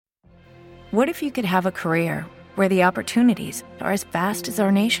What if you could have a career where the opportunities are as vast as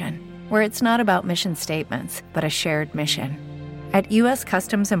our nation, where it's not about mission statements, but a shared mission? At U.S.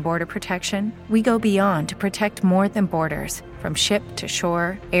 Customs and Border Protection, we go beyond to protect more than borders. From ship to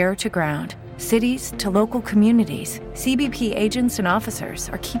shore, air to ground, cities to local communities, CBP agents and officers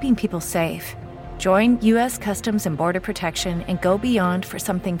are keeping people safe. Join U.S. Customs and Border Protection and go beyond for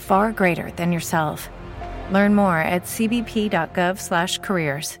something far greater than yourself. Learn more at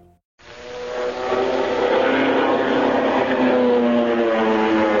cbp.gov/careers.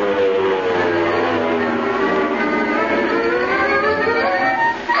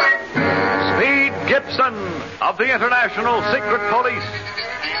 Gibson of the International Secret Police.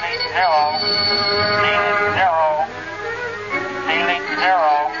 Ceiling zero. Ceiling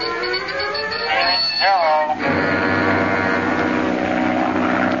zero.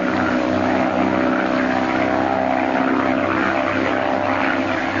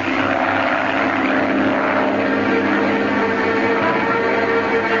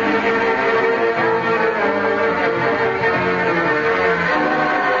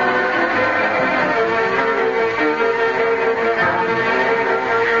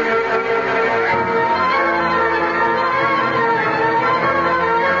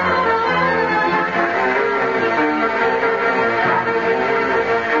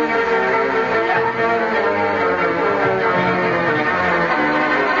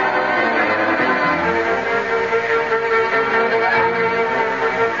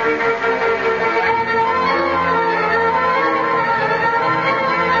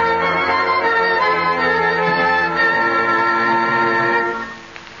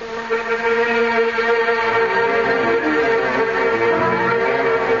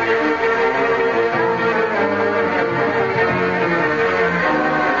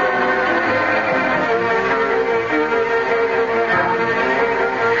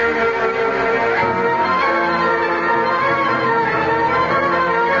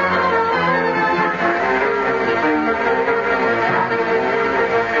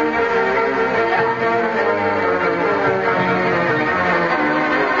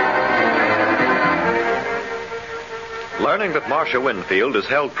 Learning that Marcia Winfield is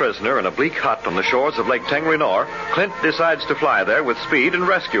held prisoner in a bleak hut on the shores of Lake Tangri-Nor, Clint decides to fly there with speed and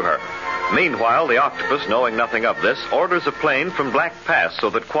rescue her. Meanwhile, the octopus, knowing nothing of this, orders a plane from Black Pass so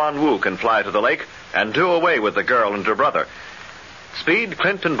that Quan Wu can fly to the lake and do away with the girl and her brother. Speed,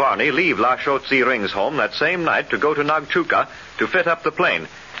 Clint, and Barney leave La Chaux Tzi Ring's home that same night to go to Nagchuka to fit up the plane.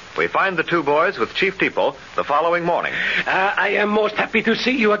 We find the two boys with Chief Tipo the following morning. I am most happy to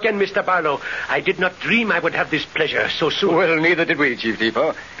see you again, Mr. Barlow. I did not dream I would have this pleasure so soon. Well, neither did we, Chief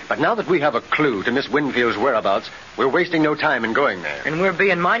Tipo. But now that we have a clue to Miss Winfield's whereabouts, we're wasting no time in going there. And we're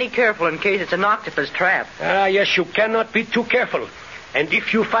being mighty careful in case it's an octopus trap. Yes, you cannot be too careful. And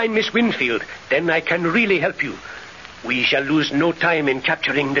if you find Miss Winfield, then I can really help you. We shall lose no time in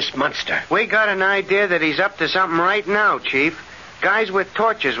capturing this monster. We got an idea that he's up to something right now, Chief. Guys with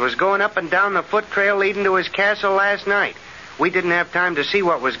torches was going up and down the foot trail leading to his castle last night. We didn't have time to see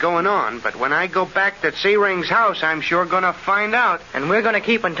what was going on, but when I go back to Tzi Ring's house, I'm sure going to find out. And we're going to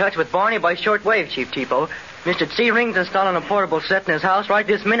keep in touch with Barney by shortwave, Chief Tipo. Mr. Tzi Ring's installing a portable set in his house right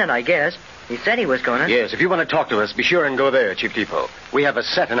this minute, I guess. He said he was going to. Yes, if you want to talk to us, be sure and go there, Chief Tipo. We have a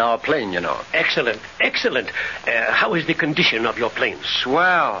set in our plane, you know. Excellent, excellent. How is the condition of your plane?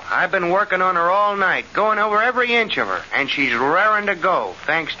 Swell. I've been working on her all night, going over every inch of her, and she's raring to go,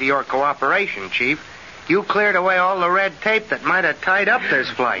 thanks to your cooperation, Chief. You cleared away all the red tape that might have tied up this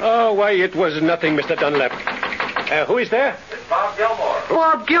flight. Oh, why, it was nothing, Mr. Dunlap. Who is there? It's Bob Gilmore.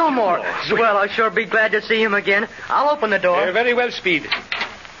 Bob Gilmore. Well, I'll sure be glad to see him again. I'll open the door. Very well, Speed.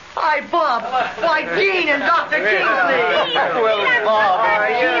 Hi, Bob. Why, Gene and Dr. Kingsley. Well, Bob, how are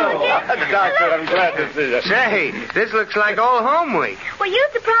you? Doctor, I'm glad to see you. Say, this looks like old home week. Were you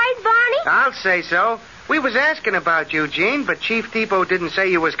surprised, Barney? I'll say so. We was asking about you, Gene, but Chief Tipo didn't say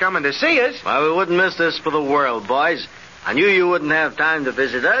you was coming to see us. Well, we wouldn't miss this for the world, boys. I knew you wouldn't have time to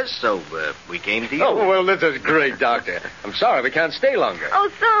visit us, so we came to you. Oh, well, this is great, Doctor. I'm sorry we can't stay longer. Oh,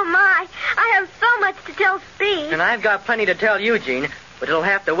 so am I. I have so much to tell Speed. And I've got plenty to tell you, Gene, but it'll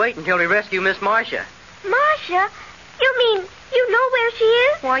have to wait until we rescue Miss Marcia. Marcia? You mean you know where she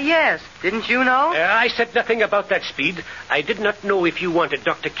is? Why, yes. Didn't you know? I said nothing about that, Speed. I did not know if you wanted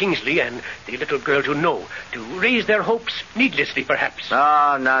Dr. Kingsley and the little girl to know, to raise their hopes needlessly, perhaps.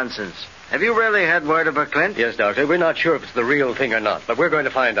 Ah, nonsense. Have you really had word of her, Clint? Yes, Doctor. We're not sure if it's the real thing or not, but we're going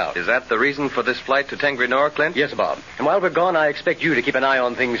to find out. Is that the reason for this flight to Tangri-Nor, Clint? Yes, Bob. And while we're gone, I expect you to keep an eye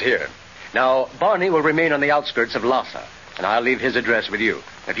on things here. Now, Barney will remain on the outskirts of Lhasa. and I'll leave his address with you.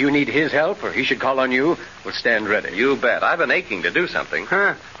 If you need his help or he should call on you, we'll stand ready. You bet. I've been aching to do something.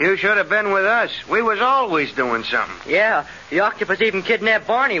 Huh. You should have been with us. We was always doing something. Yeah, the octopus even kidnapped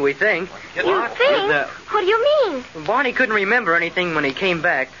Barney, we think. You think? What do you mean? Barney couldn't remember anything when he came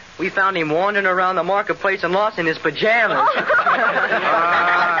back. We found him wandering around the marketplace and lost in his pajamas.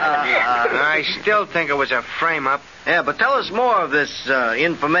 I still think it was a frame-up. Yeah, but tell us more of this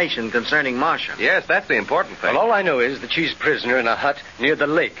information concerning Marcia. Yes, that's the important thing. Well, all I know is that she's prisoner in a hut near the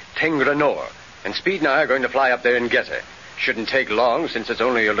lake, Tengre Nor. And Speed and I are going to fly up there and get her. Shouldn't take long, since it's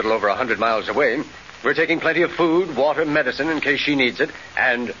only a little over 100 miles away. We're taking plenty of food, water, medicine in case she needs it,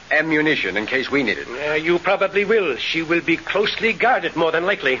 and ammunition in case we need it. You probably will. She will be closely guarded, more than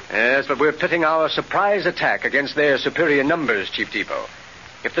likely. Yes, but we're pitting our surprise attack against their superior numbers, Chief Depot.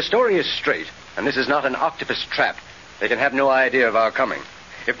 If the story is straight, and this is not an octopus trap, they can have no idea of our coming.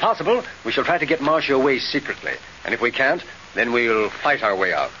 If possible, we shall try to get Marcia away secretly. And if we can't, then we'll fight our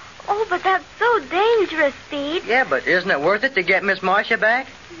way out. Oh, but that's so dangerous, Speed. Yeah, but isn't it worth it to get Miss Marcia back?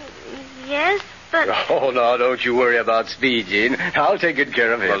 Yes, but... Oh, no, don't you worry about Speed, Gene. I'll take good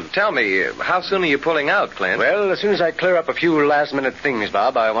care of him. Well, tell me, how soon are you pulling out, Clint? Well, as soon as I clear up a few last-minute things,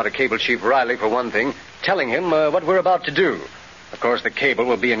 Bob, I want to cable Chief Riley for one thing, telling him what we're about to do. Of course, the cable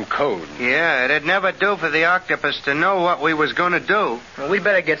will be in code. Yeah, it'd never do for the octopus to know what we was going to do. Well, we'd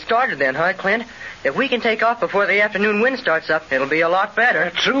better get started then, huh, Clint? If we can take off before the afternoon wind starts up, it'll be a lot better.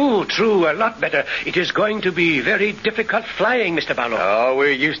 True, a lot better. It is going to be very difficult flying, Mr. Barlow. Oh,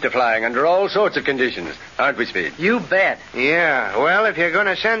 we're used to flying under all sorts of conditions, aren't we, Speed? You bet. Yeah, well, if you're going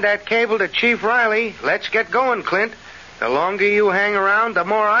to send that cable to Chief Riley, let's get going, Clint. The longer you hang around, the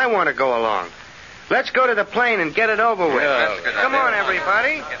more I want to go along. Let's go to the plane and get it over with. Yeah, come on,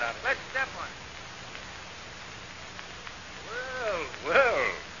 everybody. Let's step on.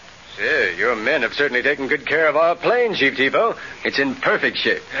 Well. Say, your men have certainly taken good care of our plane, Chief Depot. It's in perfect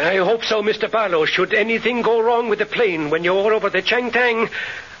shape. I hope so, Mr. Barlow. Should anything go wrong with the plane when you're over the Changtang,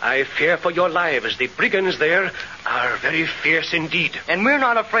 I fear for your lives. The brigands there are very fierce indeed. And we're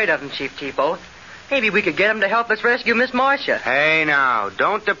not afraid of them, Chief Depot. Maybe we could get them to help us rescue Miss Marcia. Hey, now,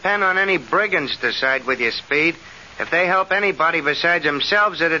 don't depend on any brigands to side with you, Speed. If they help anybody besides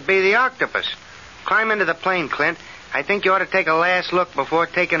themselves, it'd be the octopus. Climb into the plane, Clint. I think you ought to take a last look before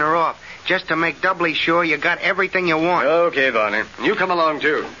taking her off, just to make doubly sure you got everything you want. Okay, Barney. You come along,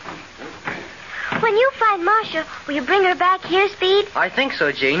 too. When you find Marcia, will you bring her back here, Speed? I think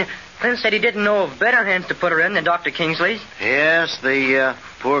so, Gene. Clint said he didn't know of better hands to put her in than Dr. Kingsley's. Yes, the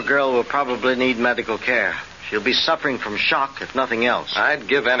poor girl will probably need medical care. She'll be suffering from shock, if nothing else. I'd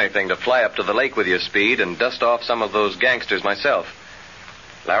give anything to fly up to the lake with you, Speed, and dust off some of those gangsters myself.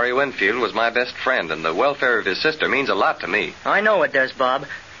 Larry Winfield was my best friend, and the welfare of his sister means a lot to me. I know it does, Bob.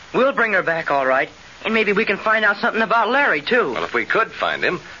 We'll bring her back, all right. And maybe we can find out something about Larry, too. Well, if we could find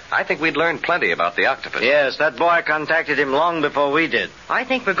him, I think we'd learn plenty about the octopus. Yes, that boy contacted him long before we did. I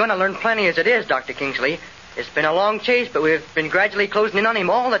think we're going to learn plenty as it is, Dr. Kingsley. It's been a long chase, but we've been gradually closing in on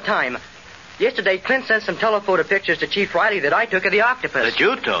him all the time. Yesterday, Clint sent some telephoto pictures to Chief Riley that I took of the octopus. That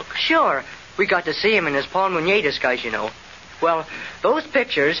you took? Sure. We got to see him in his Paul Meunier disguise, you know. Well, those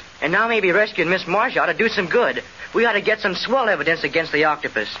pictures, and now maybe rescuing Miss Marcia ought to do some good. We ought to get some swell evidence against the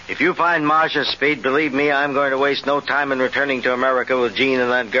octopus. If you find Marcia, Speed, believe me, I'm going to waste no time in returning to America with Jean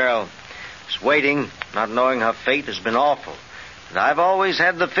and that girl. Just waiting, not knowing her fate, has been awful. And I've always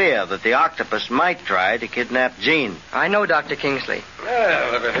had the fear that the octopus might try to kidnap Jean. I know, Dr. Kingsley.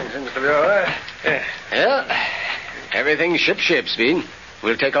 Well, everything seems to be all right. Yeah, everything's ship-shape, Speed.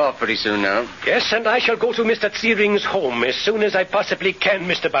 We'll take off pretty soon now. Yes, and I shall go to Mr. Tsiering's home as soon as I possibly can,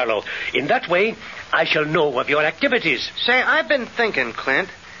 Mr. Barlow. In that way, I shall know of your activities. Say, I've been thinking, Clint.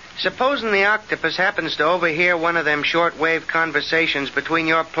 Supposing the octopus happens to overhear one of them shortwave conversations between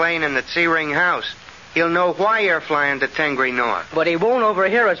your plane and the Tsiering house. He'll know why you're flying to Tengre Nor. But he won't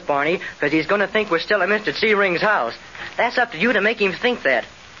overhear us, Barney, because he's going to think we're still at Mr. Tsiering's house. That's up to you to make him think that.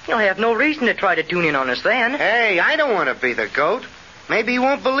 He'll have no reason to try to tune in on us then. Hey, I don't want to be the goat. Maybe he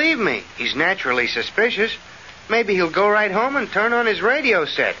won't believe me. He's naturally suspicious. Maybe he'll go right home and turn on his radio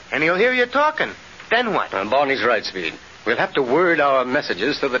set, and he'll hear you talking. Then what? Barney's right, Speed. We'll have to word our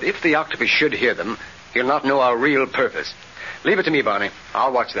messages so that if the octopus should hear them, he'll not know our real purpose. Leave it to me, Barney.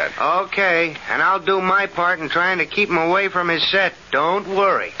 I'll watch that. Okay, and I'll do my part in trying to keep him away from his set. Don't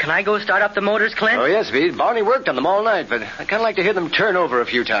worry. Can I go start up the motors, Clint? Oh, yes, Speed. Barney worked on them all night, but I kind of like to hear them turn over a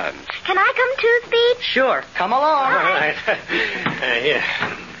few times. Can I come too, Speed? Sure. Come along. All right. Here.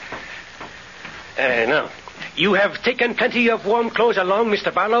 Now, you have taken plenty of warm clothes along,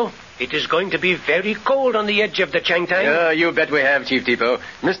 Mr. Barlow? It is going to be very cold on the edge of the Changtang. You bet we have, Chief Depot.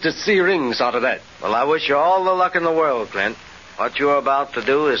 Mr. C. Ring saw to that. Well, I wish you all the luck in the world, Clint. What you're about to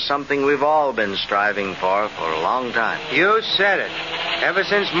do is something we've all been striving for a long time. You said it. Ever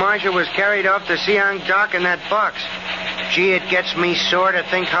since Marcia was carried off the Siang dock in that box. Gee, it gets me sore to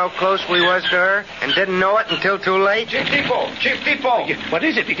think how close we was to her and didn't know it until too late. Chief Depot. What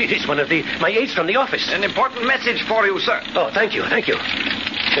is it? It is one of my aides from the office. An important message for you, sir. Oh, thank you.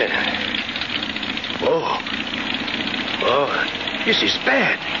 Oh, this is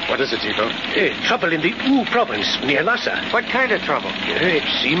bad. What is it, Depot? Trouble in the U province near Lhasa. What kind of trouble? It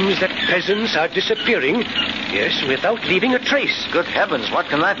seems that peasants are disappearing, yes, without leaving a trace. Good heavens, what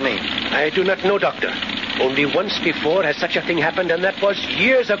can that mean? I do not know, Doctor. Only once before has such a thing happened, and that was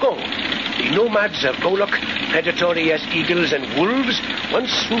years ago. The nomads of Golok, predatory as eagles and wolves,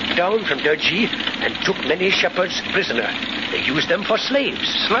 once swooped down from Derji and took many shepherds prisoner. They used them for slaves.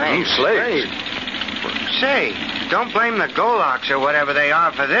 Slaves? Say, don't blame the Goloks or whatever they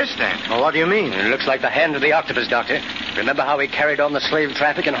are for this, then. Well, what do you mean? It looks like the hand of the octopus, Doctor. Remember how he carried on the slave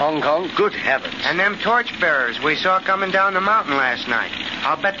traffic in Hong Kong? Good heavens. And them torchbearers we saw coming down the mountain last night.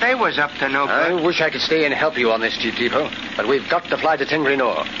 I'll bet they was up to no good. I wish I could stay and help you on this, Chief Depot. But we've got to fly to Tengri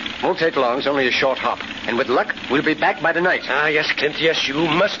Nor. Won't take long. It's only a short hop. And with luck, we'll be back by the night. Ah, yes, Clint, yes, you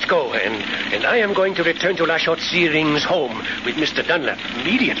must go. And I am going to return to Lashot Searing's home with Mr. Dunlap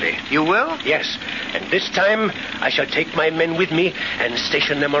immediately. You will? Yes. And this time, I shall take my men with me and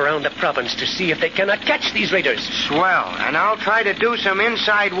station them around the province to see if they cannot catch these raiders. Swell. And I'll try to do some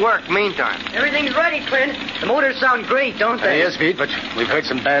inside work meantime. Everything's ready, Clint. The motors sound great, don't they? Yes, Pete, but we've heard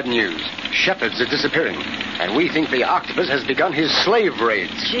some bad news. Shepherds are disappearing. And we think the octopus has begun his slave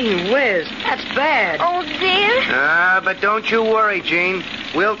raids. Gee whiz, that's bad. Oh, dear. But don't you worry, Gene.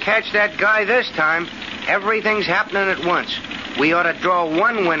 We'll catch that guy this time. Everything's happening at once. We ought to draw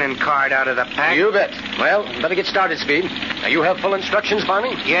one winning card out of the pack. You bet. Well, better get started, Speed. Now, you have full instructions,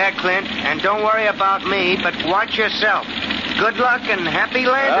 Barney? Yeah, Clint. And don't worry about me, but watch yourself. Good luck and happy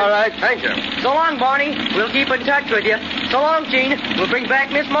landing. All right, thank you. So long, Barney. We'll keep in touch with you. So long, Gene. We'll bring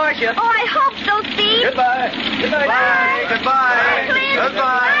back Miss Marcia. Oh, I hope so, Steve. Goodbye. Goodbye. Bye. Goodbye. Bye, Clint. Goodbye.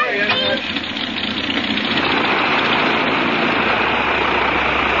 Bye, Steve.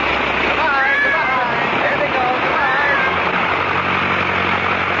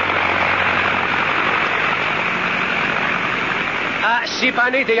 See,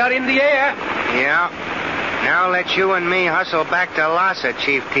 Barney, they are in the air. Yeah. Now let you and me hustle back to Lhasa,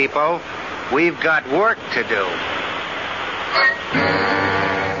 Chief Tipo. We've got work to do.